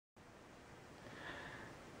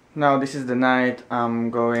Now this is the night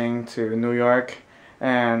I'm going to New York,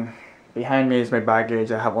 and behind me is my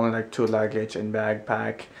baggage. I have only like 2 luggage and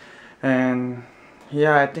backpack, and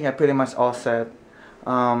yeah, I think I pretty much all set.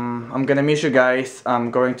 I'm gonna miss you guys.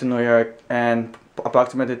 I'm going to New York, and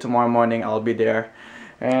approximately tomorrow morning I'll be there.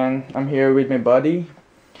 And I'm here with my buddy.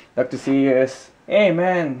 Like to see you. Hey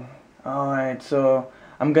man. Alright, so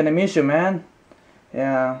I'm gonna miss you, man.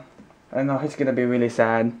 Yeah, I know he's gonna be really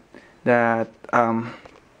sad that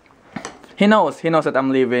he knows that I'm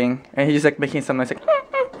leaving, and he's just like making some noise like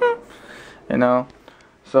you know.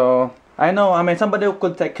 So I know, I mean, somebody who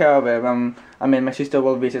could take care of him. I mean, my sister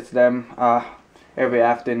will visit them every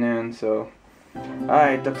afternoon. So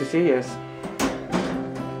alright, talk to see you.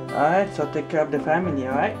 Alright, so take care of the family.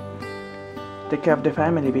 Alright, take care of the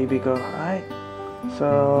family, baby girl. Alright,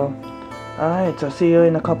 so alright, so see you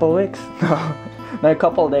in a couple weeks. No, a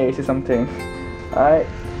couple days or something. Alright,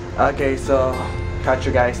 okay, so catch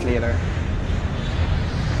you guys later.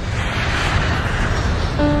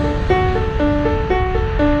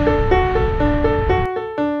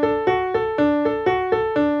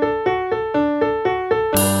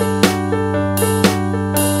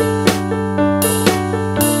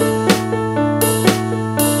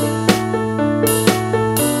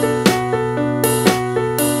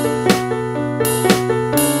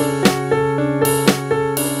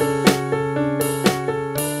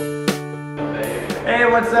 Hey,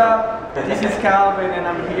 what's up? This is Calvin, and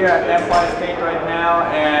I'm here at Empire State right now,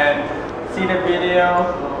 and see the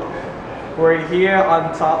video. We're here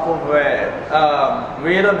on top of it.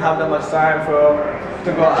 We don't have that much time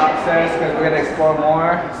to go upstairs because we're gonna explore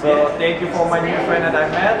more. So thank you for my new friend that I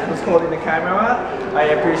met who's holding the camera. I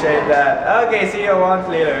appreciate that. Okay, see you once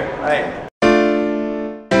later. Bye.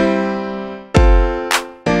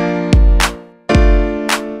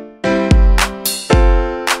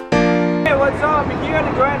 I'm here in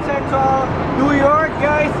the Grand Central, New York,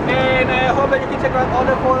 guys, and I hope that you can check out all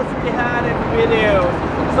the photos we had and videos.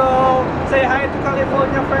 So say hi to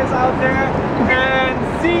California friends out there,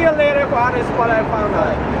 and see you later for other spot I found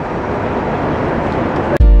out.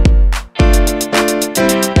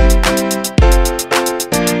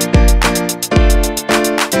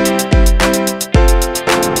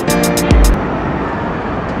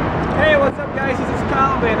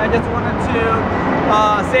 I just wanted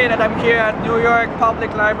to say that I'm here at New York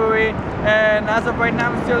Public Library, and as of right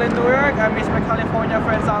now I'm still in New York. I miss my California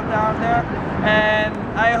friends out down there, and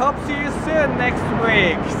I hope to see you soon next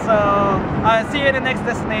week. So I'll see you in the next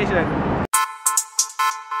destination.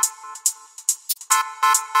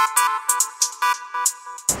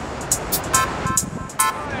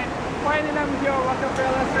 Finally, I'm here at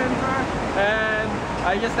Rockefeller Center, and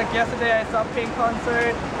just like yesterday I saw Pink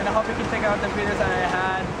concert, and I hope you can check out the videos that I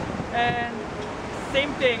had. And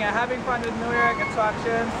same thing, I'm having fun with New York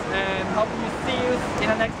attractions, and hope you see you in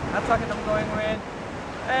the next attraction I'm going with.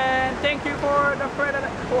 And thank you for the friend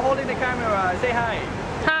for holding the camera. Say hi.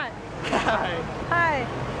 Hi. Hi. Hi.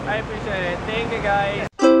 I appreciate it. Thank you guys.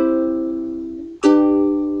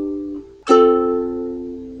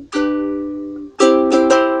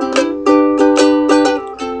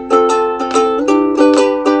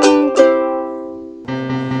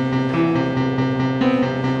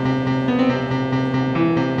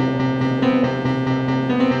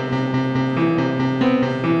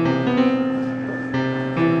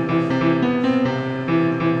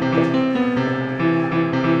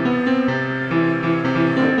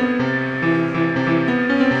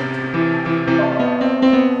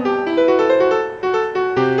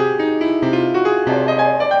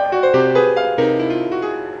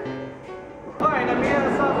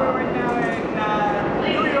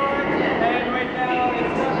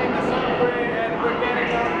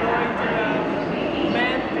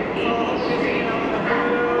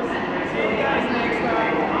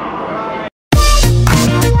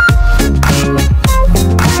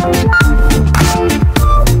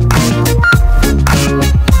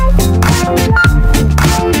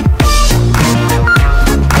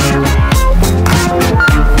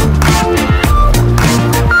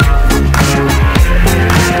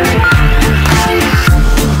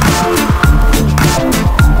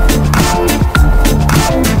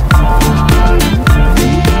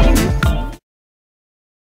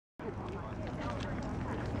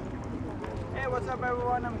 What's up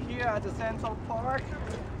everyone, I'm here at the Central Park,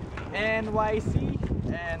 NYC,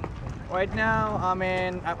 and right now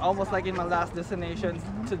I'm almost like in my last destination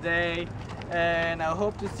today, and I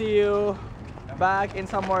hope to see you back in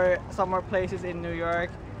some more places in New York.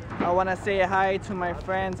 I want to say hi to my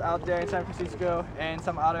friends out there in San Francisco and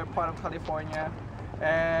some other part of California,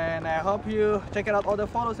 and I hope you check out all the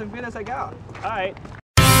photos and videos I got. Alright.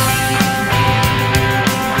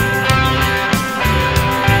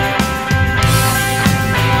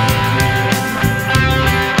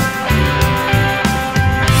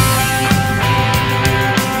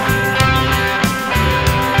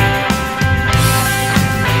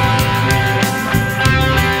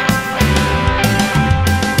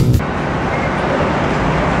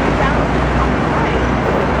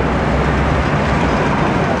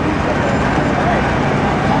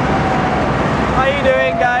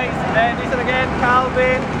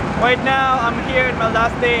 Right now, I'm here in my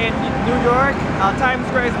last day in New York. Times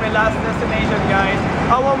Square is my last destination, guys.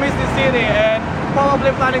 I won't miss the city and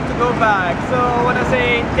probably planning to go back. So I want to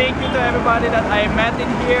say thank you to everybody that I met in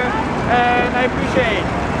here, and I appreciate.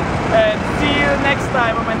 And see you next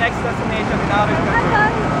time on my next destination in out of country.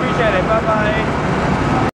 Appreciate it. Bye bye.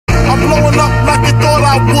 I'm blowing up like you thought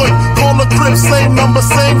I would. Call the crib, same number,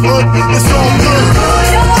 same hood. It's all good.